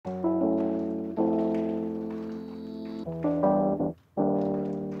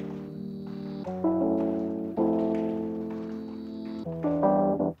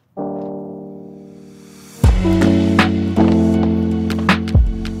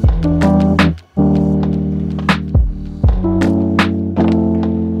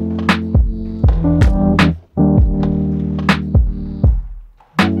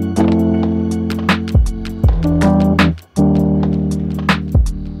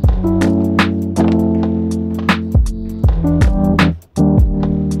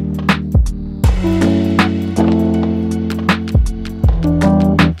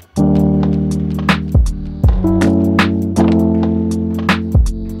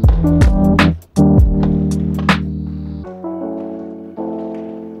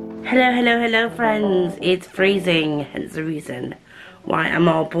Hello friends, it's freezing, hence the reason why I'm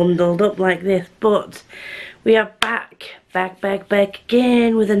all bundled up like this, but we are back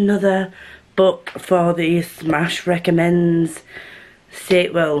again with another book for the Smash Recommends,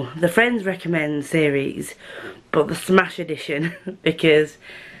 well, the Friends Recommend series, but the Smash edition, because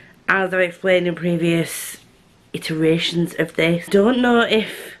as I've explained in previous iterations of this, don't know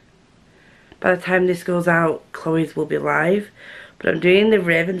if by the time this goes out Chloe's will be live, but I'm doing the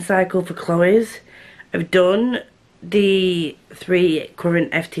Raven cycle for Chloe's. I've done the 3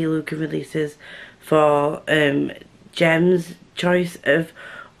 current FT Lucan releases for Gem's choice of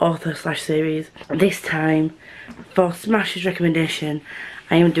author / series. This time, for Smash's recommendation,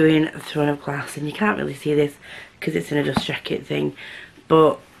 I am doing Throne of Glass, and you can't really see this because it's in a dust jacket thing,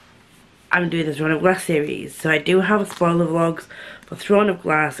 but I'm doing the Throne of Glass series. So I do have spoiler vlogs for Throne of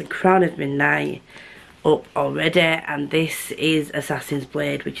Glass and Crown of Midnight up already, and this is Assassin's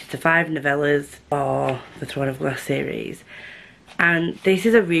Blade, which is the 5 novellas for the Throne of Glass series. And this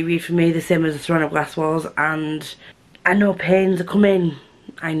is a reread for me, the same as the Throne of Glass was, and I know pains are coming.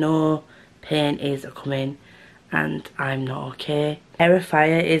 I know pain is coming, and I'm not okay. Air of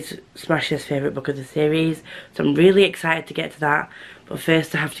Fire is Smash's favourite book of the series, so I'm really excited to get to that, but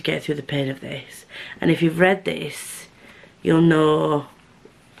first I have to get through the pain of this. And if you've read this, you'll know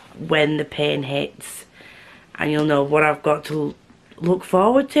when the pain hits, and you'll know what I've got to look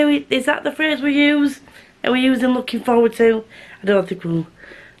forward to. Is that the phrase we use? Are we using looking forward to? I don't think we'll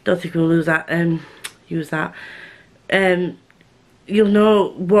use that. You'll know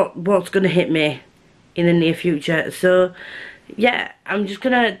what's gonna hit me in the near future. So yeah, I'm just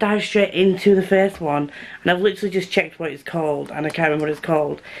gonna dive straight into the first one, and I've literally just checked what it's called, and I can't remember what it's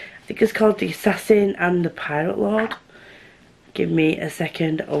called. I think it's called The Assassin and the Pirate Lord. Give me a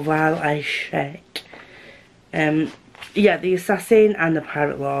second while I check. Yeah, The Assassin and the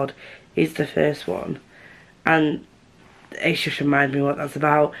Pirate Lord is the first one, and it just reminds me what that's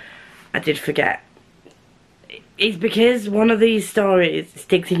about. I did forget. It's because one of these stories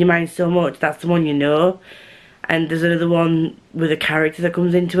sticks in your mind so much, that's the one you know, and there's another one with a character that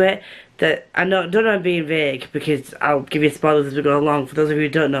comes into it that I don't know I'm being vague, because I'll give you spoilers as we go along. For those of you who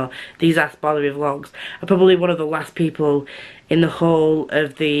don't know, these are spoilery vlogs. I'm probably one of the last people in the whole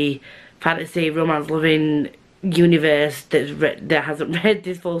of the fantasy romance loving universe that hasn't read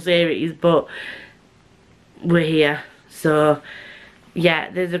this full series, but we're here. So yeah,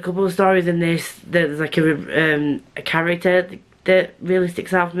 there's a couple of stories in this. There's like a character that really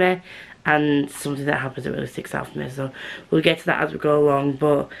sticks out for me, and something that happens that really sticks out for me, so we'll get to that as we go along.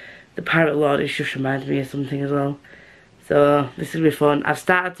 But the Pirate Lord is just reminds me of something as well, so this is gonna be fun. I've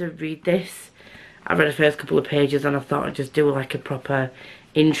started to read this. I read the first couple of pages, and I thought I'd just do like a proper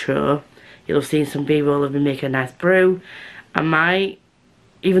intro. You'll have seen some b-roll of me making a nice brew. I might,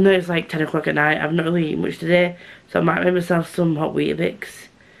 even though it's like 10 o'clock at night, I've not really eaten much today, so I might make myself some hot Weetabix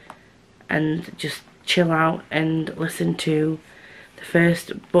and just chill out and listen to the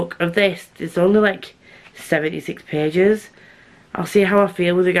first book of this. It's only like 76 pages. I'll see how I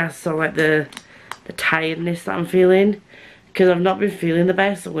feel with regards to like the tiredness that I'm feeling, because I've not been feeling the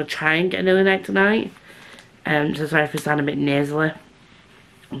best, so I'm going to try and get an early night tonight. So sorry if I sound a bit nasally,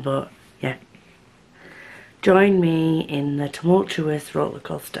 but yeah. Join me in the tumultuous roller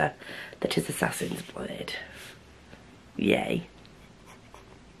coaster that is Assassin's Blade. Yay.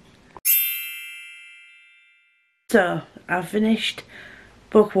 So, I've finished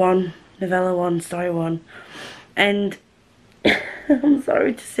book 1, novella 1, story 1, and I'm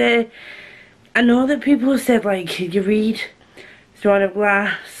sorry to say, I know that people have said like you read Throne of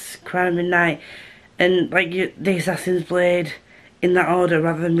Glass, Crown of Midnight, and like the Assassin's Blade in that order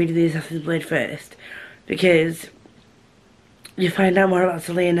rather than reading the Assassin's Blade first, because you find out more about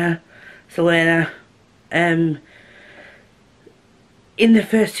Selena in the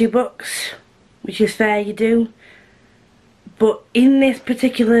first 2 books, which is fair, you do. But in this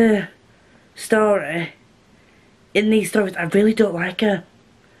particular story, in these stories, I really don't like her.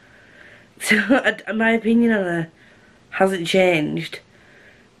 So my opinion on her hasn't changed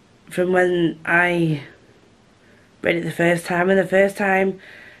from when I read it the first time. And the first time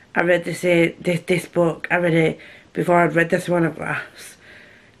I read this book, I read it before I'd read the Throne of Glass.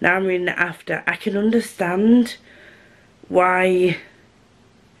 Now I'm reading it after. I can understand why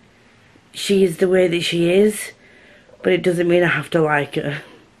she is the way that she is, but it doesn't mean I have to like her.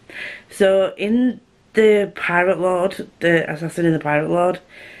 So in the Pirate Lord, the Assassin in the Pirate Lord,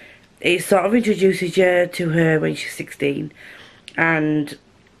 it sort of introduces you to her when she's 16, and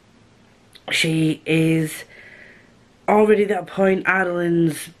she is already at that point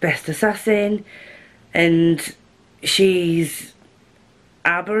Adelaide's best assassin, and she's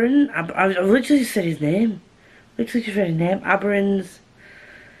Aberon. I've literally said his name. Literally just read his name. Aberon's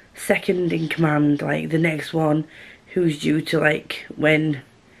second in command, like the next one who's due to, like, when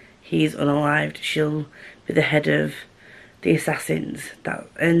he's unalived, she'll be the head of the assassins.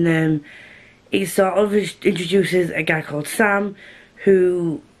 And he sort of introduces a guy called Sam,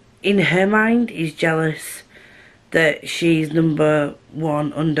 who in her mind is jealous that she's number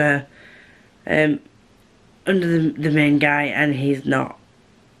one under the main guy and he's not.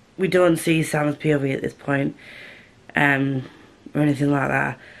 We don't see Sam's POV at this point, or anything like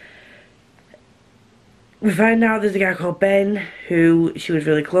that. We find out there's a guy called Ben who she was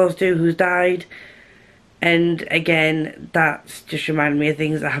really close to, who's died. And again, that's just reminded me of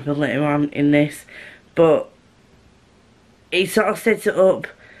things that happened later on in this. But it sort of sets it up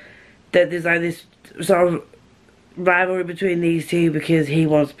that there's like this sort of rivalry between these two because he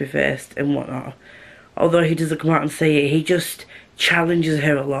wants to be first and whatnot. Although he doesn't come out and say it, he just challenges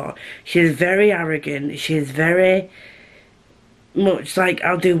her a lot. She's very arrogant. She's very much like,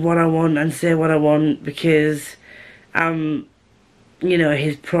 I'll do what I want and say what I want because I'm, you know,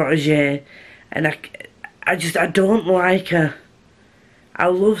 his protege. And I don't like her. I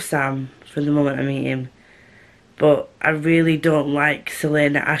love Sam from the moment I meet him, but I really don't like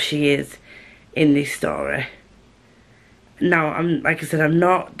Selena as she is in this story. Now, like I said, I'm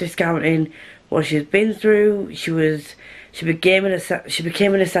not discounting what she's been through. She became an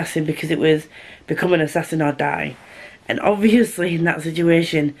assassin because it was become an assassin or die. And obviously in that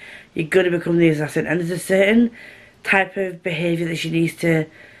situation, you're going to become the assassin. And there's a certain type of behaviour that she needs to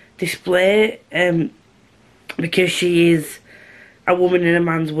display because she is a woman in a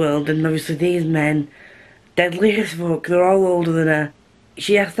man's world. And obviously these men, deadly as fuck, they're all older than her.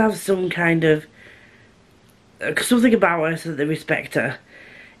 She has to have some kind of something about her so that they respect her.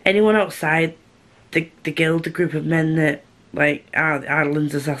 Anyone outside the guild, the group of men that like are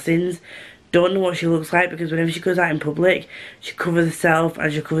Adelaide's assassins, don't know what she looks like because whenever she goes out in public, she covers herself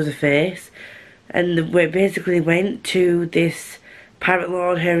and she covers her face. And we basically went to this pirate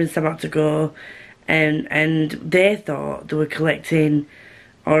lord, her and Sam had to go, and they thought they were collecting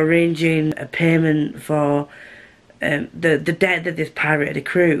or arranging a payment for the debt that this pirate had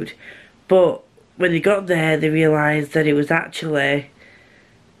accrued. But when they got there, they realised that it was actually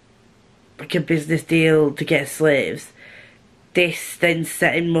like a business deal to get slaves. This then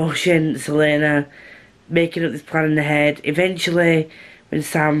set in motion Selena making up this plan in her head. Eventually, when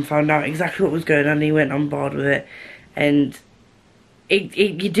Sam found out exactly what was going on, he went on board with it. And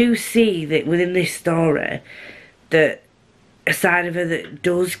you do see that within this story that a side of her that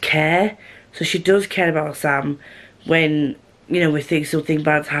does care. So she does care about Sam when, you know, we think something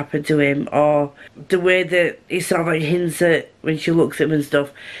bad's happened to him, or the way that he sort of like hints at when she looks at him and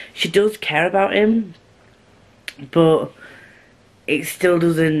stuff. She does care about him, but it still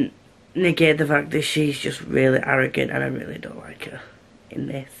doesn't negate the fact that she's just really arrogant, and I really don't like her in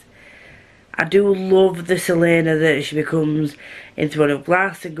this. I do love the Selena that she becomes in Throne of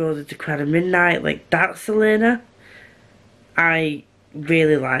Glass and goes into Crown of Midnight. Like, that Selena I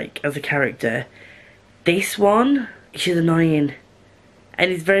really like as a character. This one, she's annoying.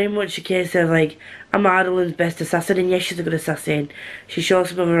 And it's very much a case of like, I'm Adelaide's best assassin, and yes, she's a good assassin. She shows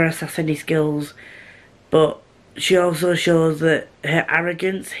some of her assassin skills, but she also shows that her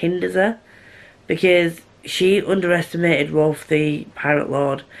arrogance hinders her, because she underestimated Rolf the Pirate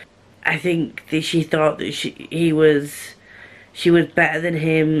Lord. I think that she thought that she was better than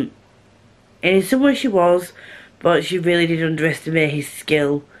him, and in some ways she was, but she really did underestimate his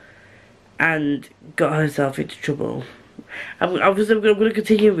skill and got herself into trouble. I'm going to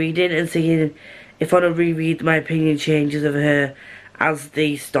continue reading and seeing if on a reread my opinion changes of her as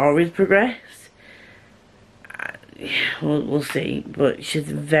the stories progress. We'll see, but she's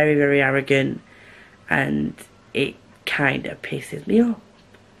very, very arrogant, and it kind of pisses me off.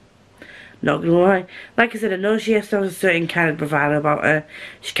 Not gonna lie. Like I said, I know she has to have a certain kind of bravado about her.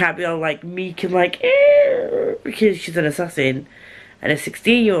 She can't be all like meek and like, because she's an assassin, and a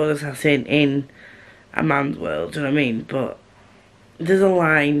 16-year-old assassin in a man's world, do you know what I mean? But there's a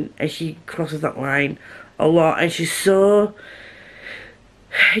line, and she crosses that line a lot, and she's so...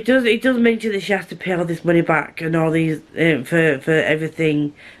 It does mention that she has to pay all this money back and all these for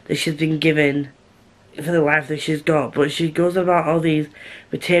everything that she's been given for the life that she's got, but she goes about all these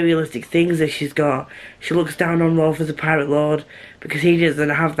materialistic things that she's got. She looks down on Rolf as a pirate lord because he doesn't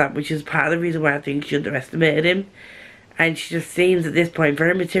have that, which is part of the reason why I think she underestimated him. And she just seems at this point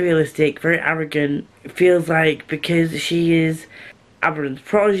very materialistic, very arrogant. It feels like because she is Aberon's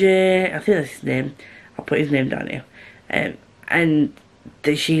protege, I think that's his name, I'll put his name down here. and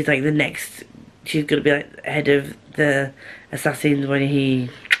that she's like the next, she's gonna be like head of the assassins when he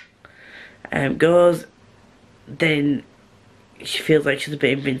goes. Then she feels like she's a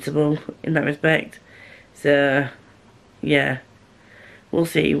bit invincible in that respect. So yeah, we'll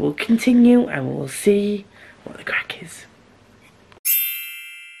see. We'll continue and we'll see what the crack is.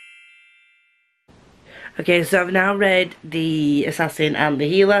 Okay, so I've now read The Assassin and the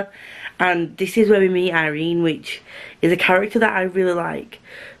Healer, and this is where we meet Irene, which is a character that I really like,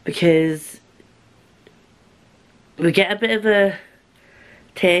 because we get a bit of a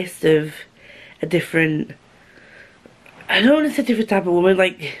taste of a different, I don't want to say different type of woman.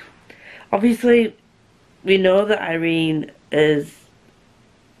 Like, obviously we know that Irene is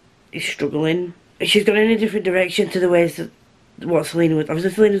struggling. She's gone in a different direction to the ways that what Selena was.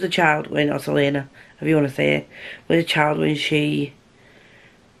 Obviously Selena was a child when, or Selena, if you want to say it, was a child when she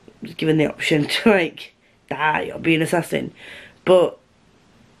was given the option to like die or be an assassin. But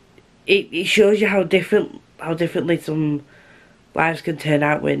it shows you how differently some lives can turn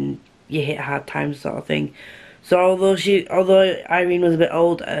out when you hit hard times, sort of thing. So although Irene was a bit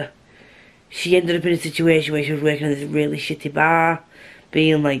older, she ended up in a situation where she was working at this really shitty bar,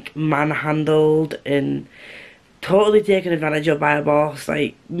 being like manhandled and totally taken advantage of by a boss,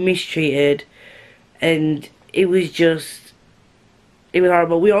 like mistreated, and it was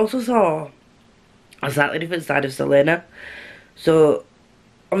horrible. We also saw a slightly different side of Selena. So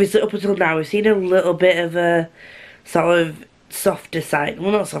obviously up until now we've seen a little bit of a sort of softer side,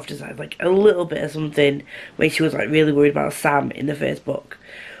 well not softer side, like a little bit of something where she was like really worried about Sam in the first book,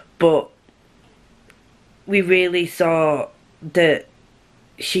 but we really saw that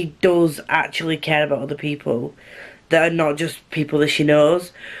she does actually care about other people that are not just people that she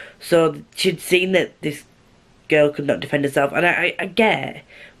knows. So she'd seen that this girl could not defend herself, and I get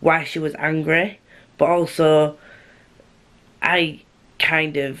why she was angry, but also I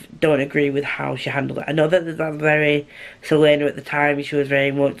kind of don't agree with how she handled it. I know that that's very Selena at the time. She was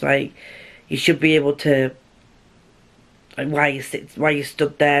very much like, you should be able to, like, why you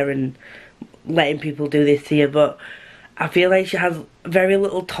stood there and letting people do this to you, but I feel like she has very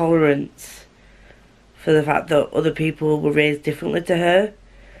little tolerance for the fact that other people were raised differently to her,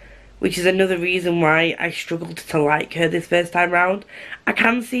 which is another reason why I struggled to like her this first time round. I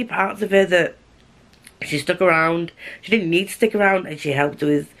can see parts of her that she stuck around. She didn't need to stick around, and she helped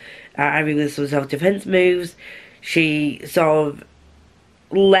with Irene with some self-defense moves. She sort of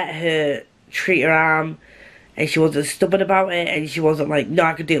let her treat her arm, and she wasn't stubborn about it, and she wasn't like, no,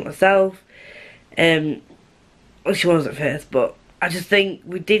 I could do it myself. Well, she was at first, but I just think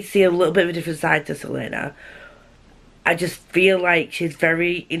we did see a little bit of a different side to Selena. I just feel like she's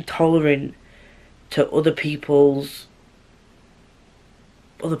very intolerant to other people's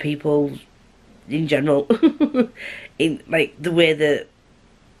in general. In like the way that,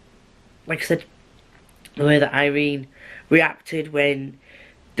 like I said, the way that Irene reacted when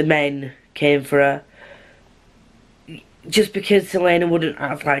the men came for her. Just because Selena wouldn't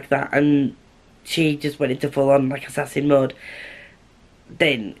act like that and she just went into full on like assassin mode,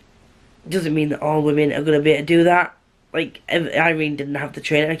 then doesn't mean that all women are going to be able to do that. Like, Irene didn't have the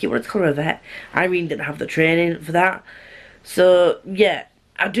training. I keep wanting to call her a vet. Irene didn't have the training for that. So yeah,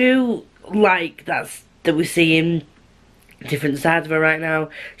 I do like that we're seeing different sides of her right now.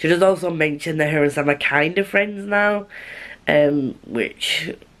 She does also mention that her and Sam are kind of friends now,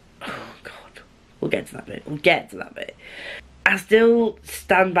 which, oh god, we'll get to that bit. I still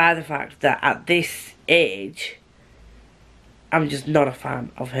stand by the fact that at this age, I'm just not a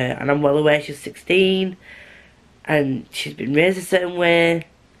fan of her, and I'm well aware she's 16 and she's been raised a certain way,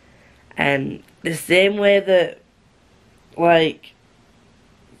 and the same way that, like,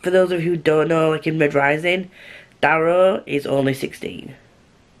 for those of you who don't know, like in Red Rising, Darrow is only 16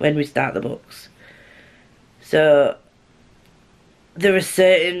 when we start the books. So there are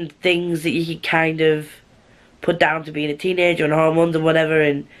certain things that you can kind of put down to being a teenager and hormones and whatever,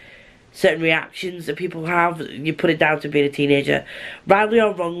 and certain reactions that people have, you put it down to being a teenager. Rightly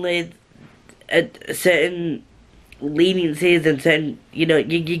or wrongly, certain leniencies and certain, you know,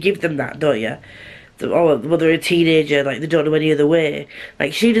 you give them that, don't you? Oh, well, they're a teenager, like, they don't know any other way.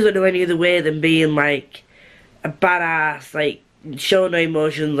 Like, she doesn't know any other way than being, like, a badass, like, show no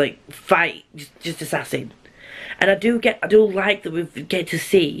emotions, like, fight, just assassin. And I do like that we get to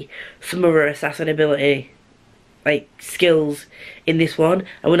see some of her assassin ability, like, skills in this one,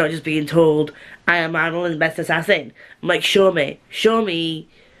 and we're not just being told, I am Madeline's best assassin. I'm like, show me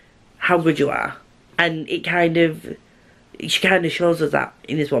how good you are. And she kind of shows us that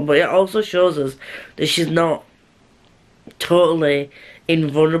in this one, but it also shows us that she's not totally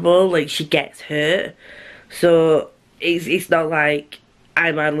invulnerable, like, she gets hurt. So it's not like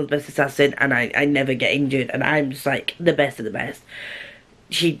I'm Ireland's best assassin and I never get injured and I'm just like the best of the best.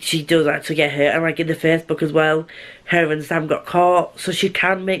 She does actually get hurt, and like in the first book as well, her and Sam got caught, so she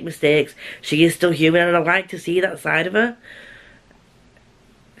can make mistakes. She is still human, and I like to see that side of her.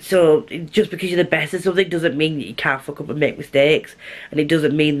 So just because you're the best at something doesn't mean that you can't fuck up and make mistakes, and it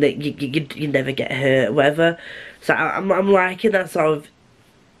doesn't mean that you never get hurt or whatever. So I'm liking that sort of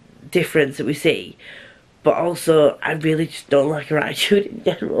difference that we see, but also I really just don't like her attitude in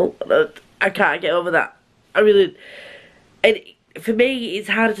general. I can't get over that. I really, and for me it's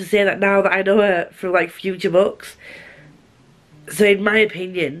harder to say that now that I know her from like future books. So in my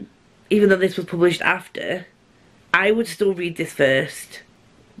opinion, even though this was published after, I would still read this first,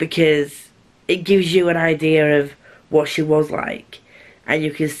 because it gives you an idea of what she was like, and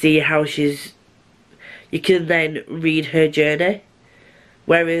you can see how you can then read her journey.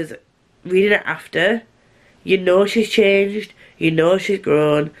 Whereas reading it after, you know she's changed, you know she's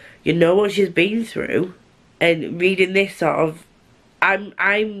grown, you know what she's been through. And reading this sort of,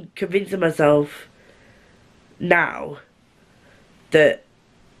 I'm convincing myself now that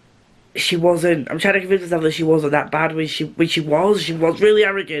she wasn't, I'm trying to convince myself that she wasn't that bad when she was really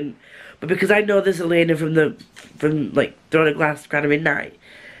arrogant. But because I know this Elena from like Throne of Glass, Crown of Midnight,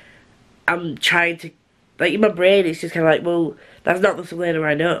 I'm trying to, like in my brain it's just kind of like, well, that's not the Selena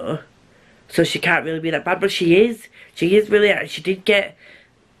I know, so she can't really be that bad. But she is really, she did get,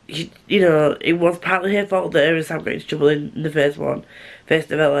 you know, it was partly her fault that her and Sam got into trouble in the first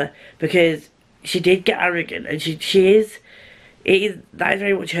novella, because she did get arrogant, and that is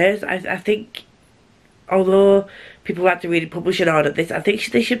very much hers. I think, although people like to read in publishing order, I think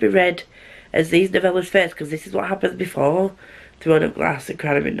they should be read as these novellas first, because this is what happens before Throne of Glass and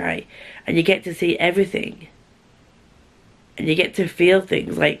Crown of Midnight, and you get to see everything, and you get to feel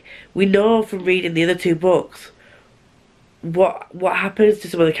things. Like, we know from reading the other two books what happens to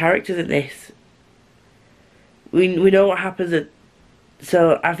some of the characters in this. We know what happens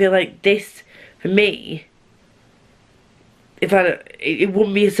so I feel like this, for me, it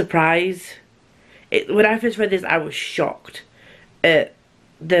wouldn't be a surprise. When I first read this, I was shocked at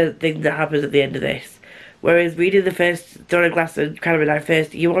the thing that happens at the end of this. Whereas reading the first Throne of Glass and Crown of Midnight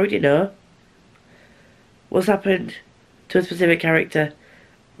first, you already know what's happened to a specific character.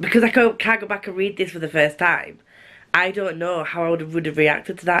 Because I can't go back and read this for the first time, I don't know how I would have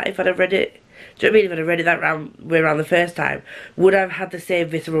reacted to that if I'd have read it. Do you know what I mean? If I'd have read it that way around the first time, would I have had the same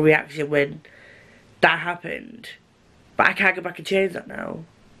visceral reaction when that happened? But I can't go back and change that now.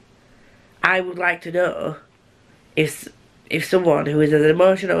 I would like to know if someone who is as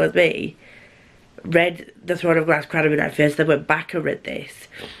emotional as me read The Throne of Glass, Crown of Midnight first, then went back and read this,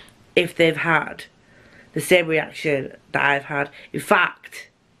 if they've had the same reaction that I've had. In fact,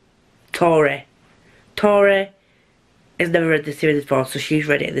 Tori has never read this series before, so she's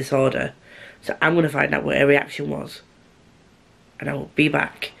read it in this order. So I'm going to find out what her reaction was, and I will be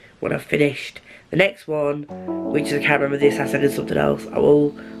back when I've finished the next one, which is, I can't remember, the assassin and something else. I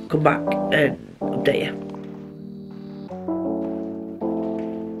will come back and update you.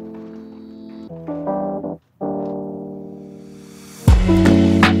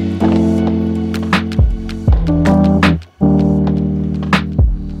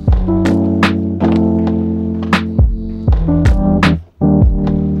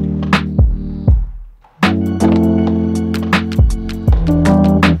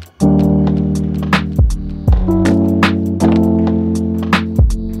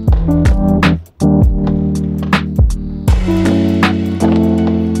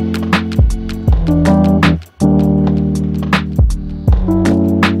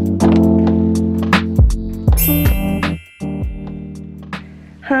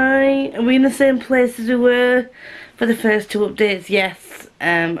 Are we in the same place as we were for the first two updates? Yes,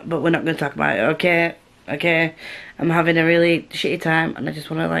 but we're not going to talk about it, okay? I'm having a really shitty time and I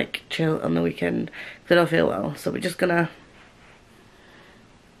just want to like chill on the weekend because I don't feel well, so we're just gonna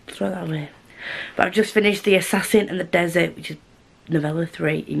throw that away. But I've just finished The Assassin and the Desert, which is novella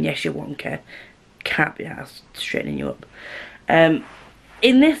 3 in Yesha Wonka. Can't be asked straightening you up. In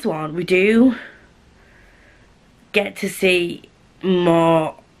this one, we do get to see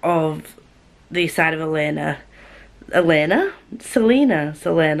more of the side of Selena,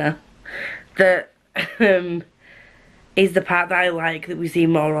 that is the part that I like, that we see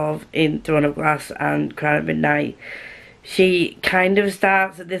more of in Throne of Glass and Crown of Midnight. She kind of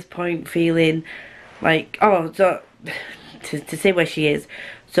starts at this point feeling like, oh, so to say where she is,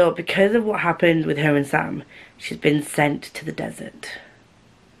 so because of what happened with her and Sam, she's been sent to the desert.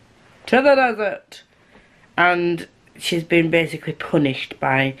 And she's been basically punished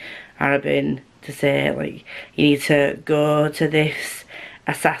by Arabin to say, like, you need to go to this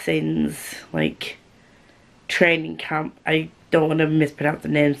assassin's, like, training camp. I don't want to mispronounce the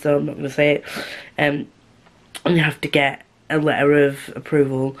name, so I'm not going to say it. And you have to get a letter of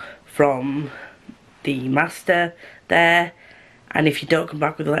approval from the master there, and if you don't come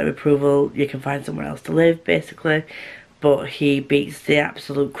back with a letter of approval, you can find somewhere else to live, basically. But he beats the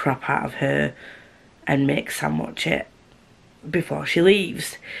absolute crap out of her and makes Sam watch it before she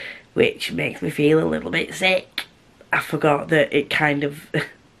leaves, which makes me feel a little bit sick. I forgot that it kind of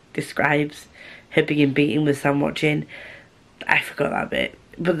describes her being beaten with Sam watching. I forgot that bit.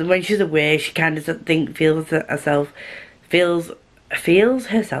 But when she's away, she kind of feels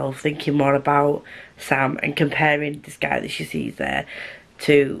herself thinking more about Sam and comparing this guy that she sees there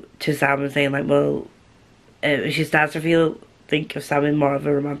to Sam, and saying, like, well, she starts to think of Sam in more of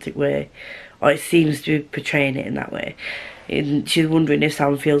a romantic way, or it seems to be portraying it in that way. And she's wondering if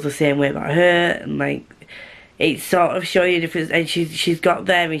Sam feels the same way about her, and like, it's sort of showing a difference. And she's got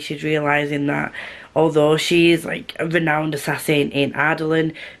there, and she's realising that although she is like a renowned assassin in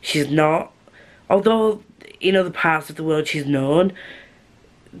Readalong, she's not, although in other parts of the world she's known,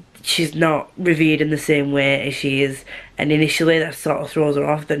 she's not revered in the same way as she is. And initially that sort of throws her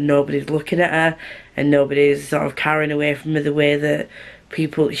off, that nobody's looking at her and nobody's sort of carrying away from her the way that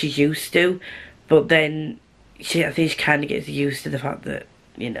she's used to. But then I think she kind of gets used to the fact that,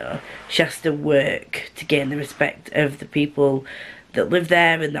 you know, she has to work to gain the respect of the people that live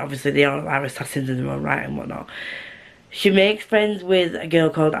there, and obviously they all are assassins in their own right and whatnot. She makes friends with a girl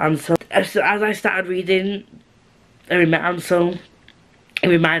called Ansel. As I started reading, I met Ansel. It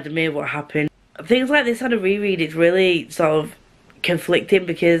reminded me of what happened. Things like this on a reread, it's really sort of conflicting,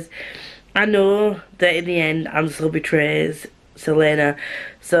 because I know that in the end Ansel betrays Selena.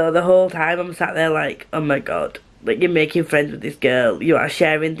 So the whole time I'm sat there like, oh my god, like, you're making friends with this girl, you are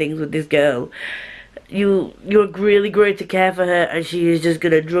sharing things with this girl, you're really going to care for her, and she is just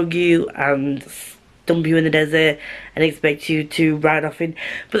gonna drug you and dump you in the desert and expect you to ride off in.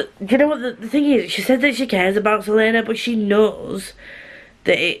 But you know what the thing is, she said that she cares about Selena, but she knows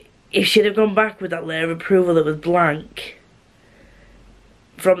that if she'd have gone back with that letter of approval that was blank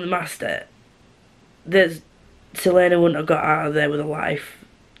from the master, that Selena wouldn't have got out of there with a life,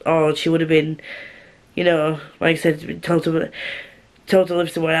 or she would have been, you know, like I said, told to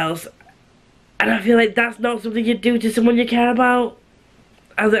live somewhere else. And I feel like that's not something you do to someone you care about.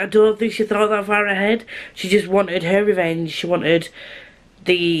 I don't think she thought that far ahead. She just wanted her revenge. She wanted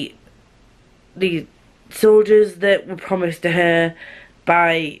the soldiers that were promised to her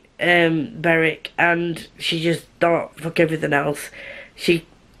by Beric, and she just thought, fuck everything else. She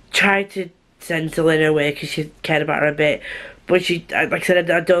tried to send Selena away because she cared about her a bit, but she, like I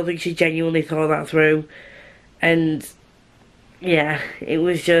said, I don't think she genuinely thought that through. And yeah, it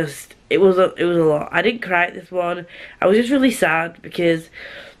was a lot. I didn't cry at this one. I was just really sad because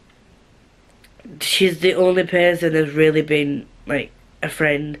she's the only person that's really been like a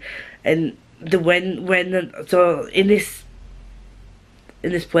friend. And so in this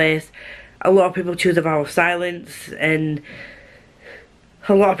place, a lot of people choose a vow of silence, and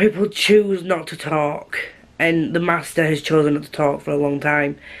a lot of people choose not to talk, and the master has chosen not to talk for a long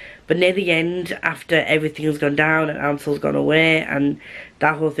time. But near the end, after everything has gone down and Ansel's gone away and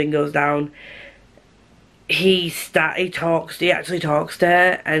that whole thing goes down, he actually talks to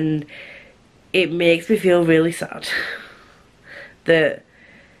her, and it makes me feel really sad. That,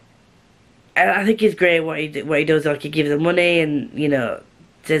 I think it's great what he does. Like, he gives her money, and, you know,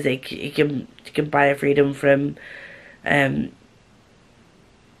 says he can buy her freedom from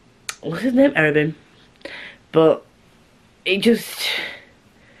what's his name, Erebin. But it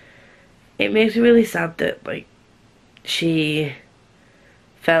makes me really sad that, like, she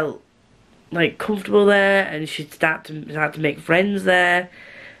felt like comfortable there, and she'd start to make friends there,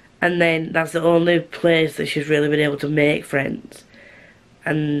 and then that's the only place that she's really been able to make friends,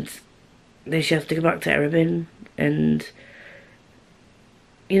 and then she has to go back to Erebin. And,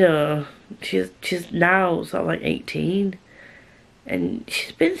 you know, she's now sort of like 18, and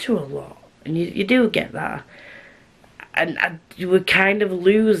she's been through a lot, and you do get that. And you were kind of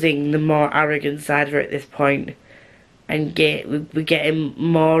losing the more arrogant side of her at this point, and we're getting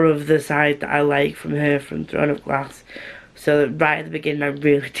more of the side that I like from her from Throne of Glass. So right at the beginning I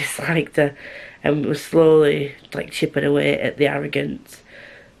really disliked her, and was slowly like chipping away at the arrogance.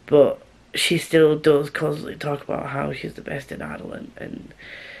 But she still does constantly talk about how she's the best in Readalong, and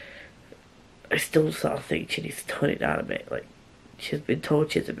I still sort of think she needs to tone it down a bit. Like, she's been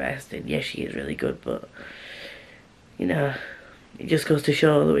told she's the best, and yes, she is really good, but, you know, it just goes to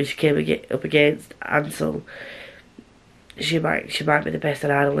show that when she came up against Ansel, she might be the best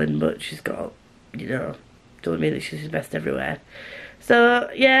at Readalong, but she's got you know, doesn't mean that she's his best everywhere. So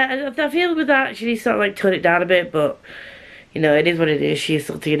yeah, I feel with that she needs to sort of like tone it down a bit, but you know, it is what it is. She's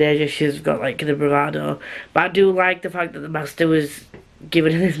still a teenager, she's got like the bravado. But I do like the fact that the master was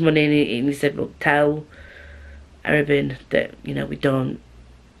giving her this money and he said, well, tell Arabin that, you know,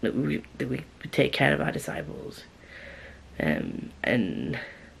 that we take care of our disciples. And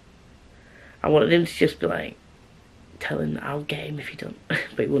I wanted him to just be like, tell him that I'll get him if he don't.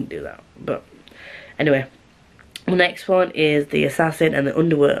 But he wouldn't do that. But anyway, the next one is The Assassin and the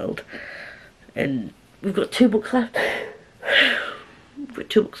Underworld. And we've got 2 books left. We've got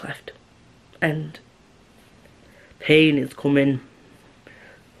 2 books left. And pain is coming.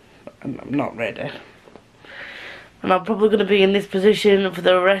 I'm not ready. And I'm probably going to be in this position for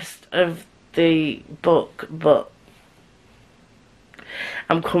the rest of the book, but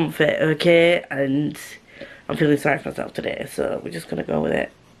I'm comfy, okay? And I'm feeling sorry for myself today, so we're just going to go with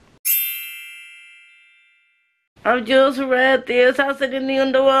it. I've just read The Assassin in the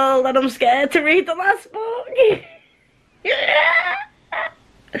Underworld and I'm scared to read the last book.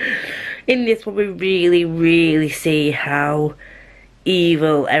 In this one we really see how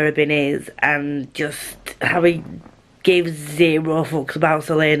evil Arabin is, and just how he gave 0 fucks about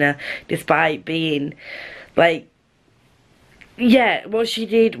Selena, despite being like, yeah, what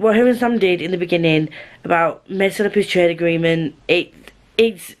her and Sam did in the beginning about messing up his trade agreement, it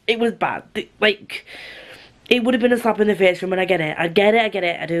was bad. Like, it would have been a slap in the face for him, and I get it,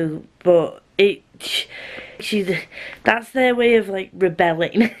 I do, but that's their way of like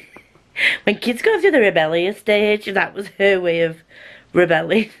rebelling. When kids go through the rebellious stage, that was her way of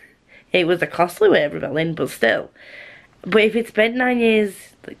rebelling. It was a costly way of rebelling, but still. But if it spent 9 years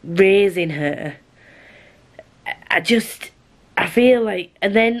like, raising her, I feel like,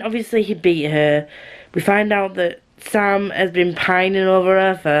 and then obviously he beat her. We find out that Sam has been pining over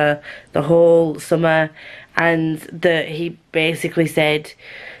her for the whole summer, and that he basically said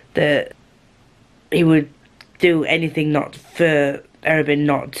that he would do anything not for Arabin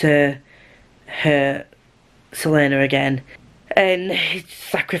not to hurt Selena again. And he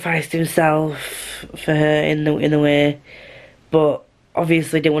sacrificed himself for her in the way, but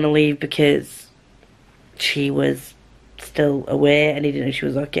obviously didn't want to leave because she was still away and he didn't know she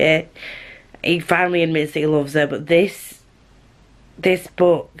was okay. He finally admits that he loves her, but this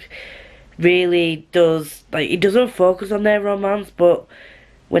book really does, like, it doesn't focus on their romance, but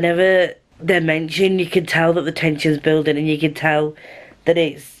whenever they're mentioned, you can tell that the tension's building, and you can tell that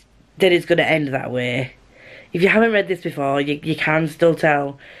it's going to end that way. If you haven't read this before, you can still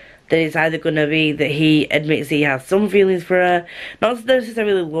tell that it's either going to be that he admits he has some feelings for her, not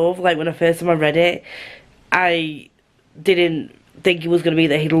necessarily love. Like, when the first time I read it, I didn't think it was going to be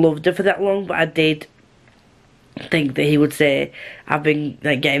that he loved her for that long, but I did think that he would say, I've been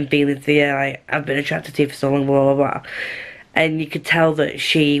like getting feelings for you, like, I've been attracted to you for so long, blah blah blah. And you could tell that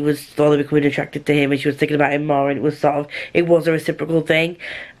she was slowly becoming attracted to him, and she was thinking about him more, and it was a reciprocal thing.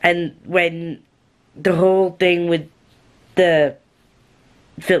 And when the whole thing with the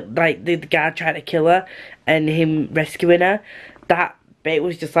guy trying to kill her and him rescuing her, that bit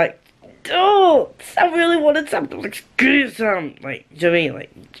was just like, oh, I really wanted something like, screw Sam, like, do you know what I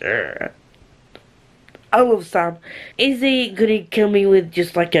mean? Like, I love Sam. Is he gonna kill me with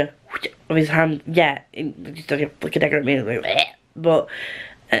just like a of his hand? Yeah, just like a flick a dagger at me, like, but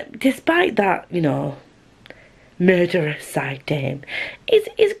despite that, you know, murderous side to him, he's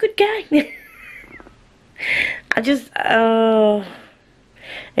a good guy. He's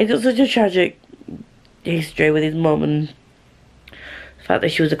got such a tragic history with his mum, and the fact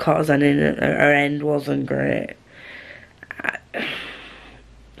that she was a courtesan and her end wasn't great.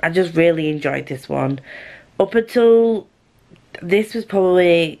 I just really enjoyed this one. Up until this was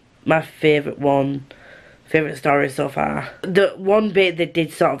probably my favourite story so far. The one bit that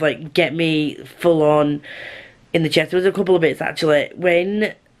did sort of like get me full on in the chest, there was a couple of bits actually,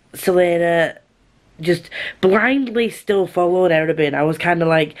 when Selena just blindly still followed Arabin. I was kind of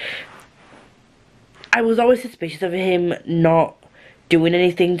like, I was always suspicious of him not doing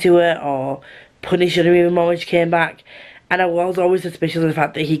anything to her or punishing her even more when she came back, and I was always suspicious of the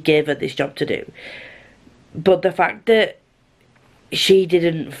fact that he gave her this job to do. But the fact that she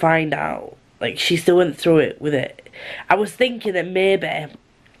didn't find out, like, she still went through it with it, I was thinking that maybe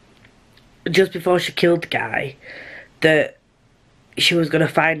just before she killed the guy that she was going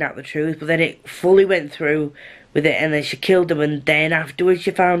to find out the truth, but then it fully went through with it, and then she killed him, and then afterwards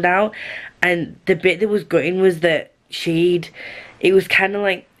she found out. And the bit that was gutting was that it was kind of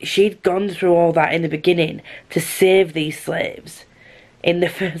like she'd gone through all that in the beginning to save these slaves in the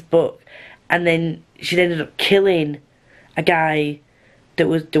first book, and then she ended up killing a guy that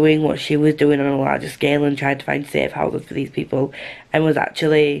was doing what she was doing on a larger scale and trying to find safe houses for these people, and was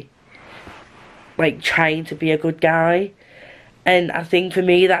actually like trying to be a good guy. And I think for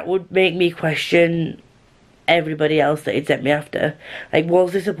me that would make me question everybody else that he'd sent me after. Like,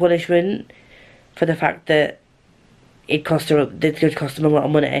 was this a punishment for the fact that it cost him a lot of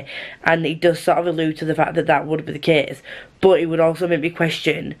money? And it does sort of allude to the fact that that would be the case, but it would also make me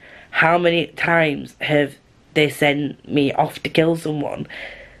question how many times have they sent me off to kill someone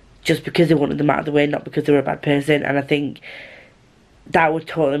just because they wanted them out of the way, not because they were a bad person. And I think that would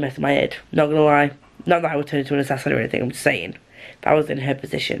totally mess my head, not gonna lie. Not that I would turn into an assassin or anything, I'm just saying, if I was in her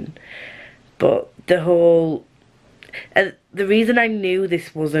position. But the whole... the reason I knew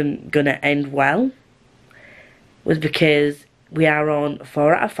this wasn't gonna end well was because we are on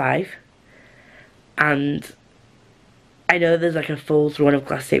 4 out of 5, and I know there's like a full Throne of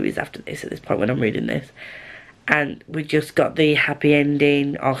Glass series after this at this point when I'm reading this, and we just got the happy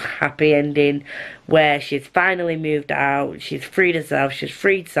ending where she's finally moved out, she's freed herself, she's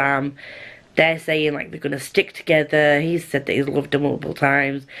freed Sam. They're saying like they're gonna stick together. He's said that he's loved her multiple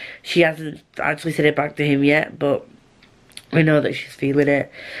times. She hasn't actually said it back to him yet, but we know that she's feeling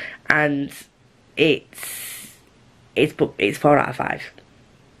it, and it's 4 out of 5.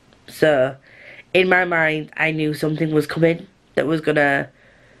 So in my mind I knew something was coming that was gonna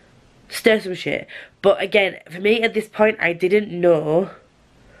stir some shit. But again, for me at this point, I didn't know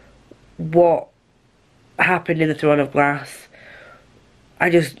what happened in the Throne of Glass. I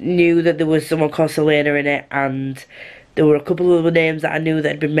just knew that there was someone called Selena in it, and there were a couple of other names that I knew that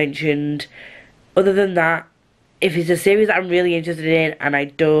had been mentioned. Other than that, if it's a series that I'm really interested in and I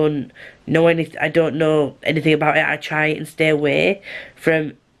don't know anything about it, I try and stay away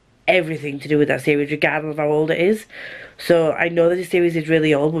from everything to do with that series, regardless of how old it is. So I know that this series is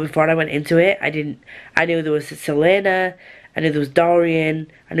really old, but before I went into it, I knew there was Selena, I knew there was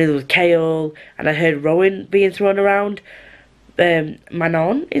Dorian, I knew there was Kale, and I heard Rowan being thrown around.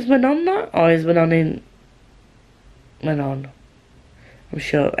 Manon? Is Manon that? Or is Manon in... Manon? I'm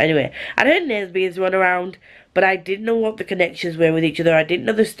sure. Anyway, I heard names being thrown around, but I didn't know what the connections were with each other. I didn't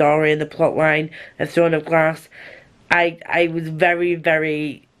know the story and the plot line of Throne of Glass. I was very,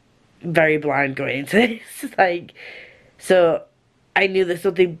 very, very blind going into this. Like, so I knew that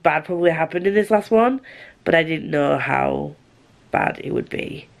something bad probably happened in this last one, but I didn't know how bad it would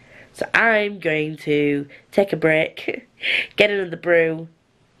be. So I'm going to take a break, get another brew,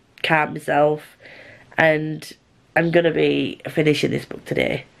 calm myself, and I'm going to be finishing this book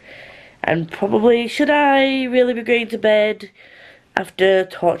today. And probably, should I really be going to bed after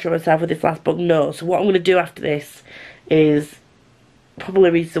torturing myself with this last book? No. So what I'm going to do after this is probably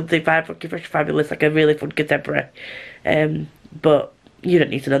read something fresh, fabulous, like a really fun contemporary. But you don't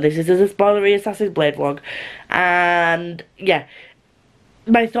need to know this. This is a spoilery Assassin's Blade vlog. And yeah,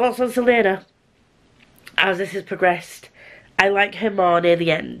 my thoughts on Selena as this has progressed. I like her more near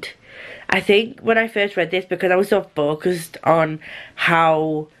the end. I think when I first read this, because I was so focused on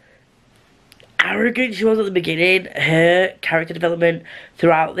how arrogant she was at the beginning, her character development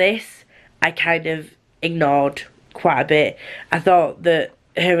throughout this, I kind of ignored quite a bit. I thought that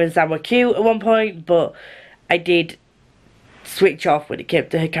her and Sam were cute at one point, but I did switch off when it came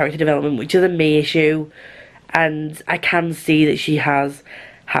to her character development, which is a me issue. And I can see that she has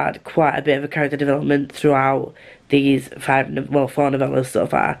had quite a bit of a character development throughout these 4 novellas so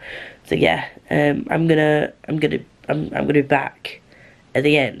far. So yeah, I'm gonna be back at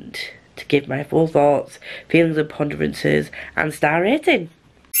the end to give my full thoughts, feelings and ponderances, and star rating.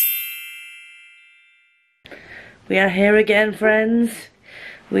 We are here again, friends.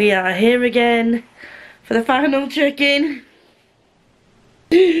 We are here again for the final check-in.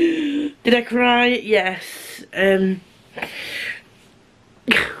 Did I cry? Yes. I'm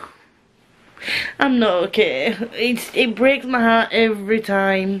not okay. It breaks my heart every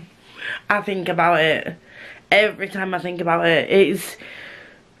time I think about it. Every time I think about it,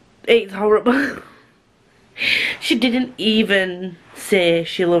 it's horrible. She didn't even say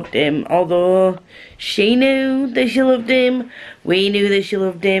she loved him, although she knew that she loved him, we knew that she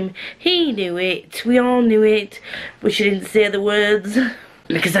loved him, he knew it, we all knew it, but she didn't say the words,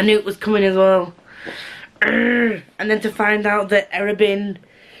 because I knew it was coming as well. And then to find out that Erebin,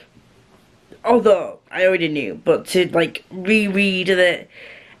 although I already knew, but to like reread that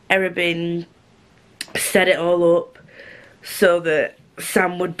Erebin set it all up so that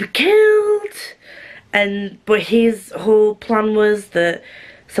Sam would be killed, but his whole plan was that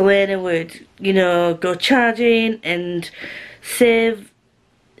Selena would, you know, go charging and save,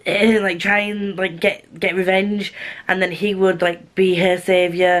 like try and like get revenge, and then he would like be her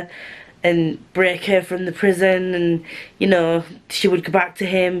saviour. and break her from the prison, and you know, she would go back to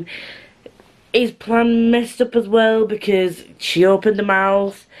him. His plan messed up as well because she opened the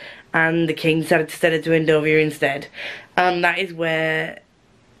mouth and the king decided to send her to Endovia instead. And that is where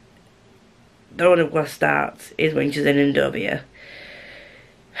the Throne of Glass starts, is when she's in Endovia.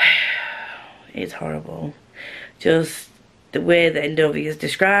 It's horrible. Just the way that Endovia is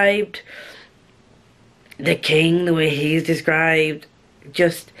described, the king, the way he's described,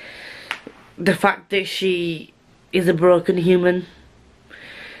 just the fact that she is a broken human.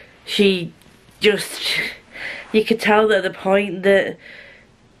 She just, you could tell that at the point that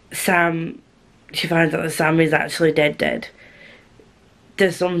she finds out that Sam is actually dead,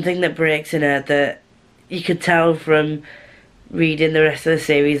 there's something that breaks in her that you could tell from reading the rest of the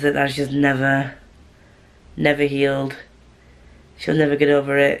series that that's just never healed. She'll never get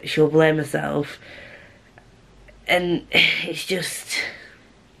over it. She'll blame herself. And it's just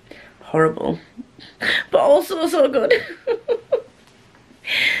horrible. But also so good.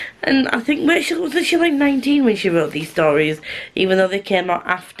 And I think, was she like 19 when she wrote these stories? Even though they came out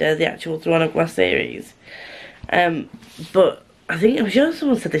after the actual Throne of Glass series. But I'm sure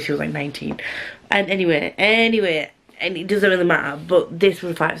someone said that she was like 19. And anyway, and it doesn't really matter, but this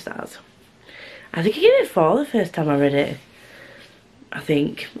was 5 stars. I think I gave it 4 the first time I read it. I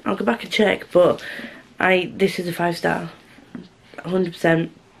think. I'll go back and check, but this is a 5 star. 100%.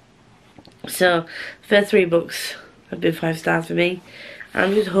 So, the first 3 books have been 5 stars for me. And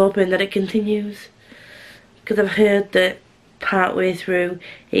I'm just hoping that it continues. Because I've heard that part way through,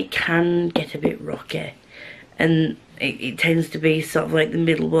 it can get a bit rocky. And it tends to be sort of like the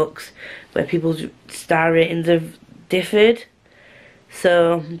middle books where people's star ratings have differed.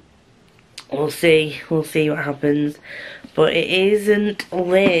 So we'll see what happens. But it isn't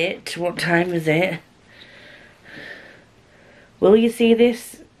late. What time is it? Will you see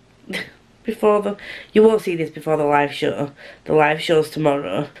this before you won't see this before the live show. The live show's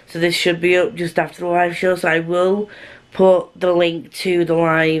tomorrow, so this should be up just after the live show. So I will put the link to the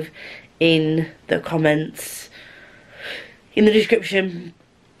live in the comments, in the description,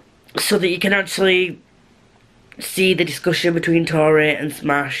 so that you can actually see the discussion between Tori and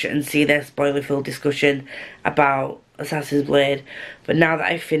Smash and see their spoiler-filled discussion about Assassin's Blade. But now that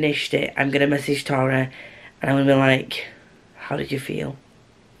I've finished it, I'm going to message Tori and I'm going to be like, how did you feel?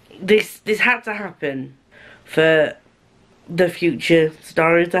 This had to happen for the future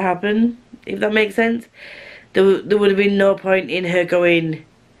story to happen, if that makes sense. There would have been no point in her going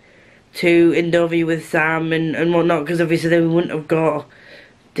to Endovia with Sam and whatnot, because obviously then we wouldn't have got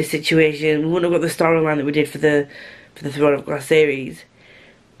this situation. We wouldn't have got the storyline that we did for the Throne of Glass series.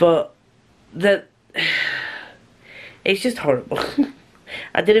 But it's just horrible.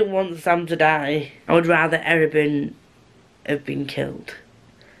 I didn't want Sam to die. I would rather Erebin have been killed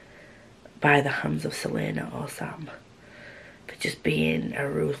by the hands of Selena or Sam for just being a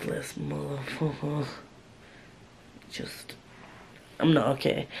ruthless motherfucker. I'm not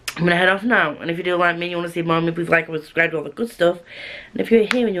okay. I'm gonna head off now, and if you do like me and you want to see more of me, please like and subscribe to all the good stuff. And if you're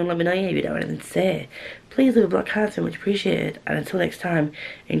here and you want to let me know you don't have anything to say, please leave a black heart, so much appreciated. And until next time,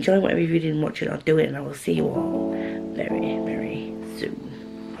 enjoy whatever you're reading, watching or doing, and I will see you all very, very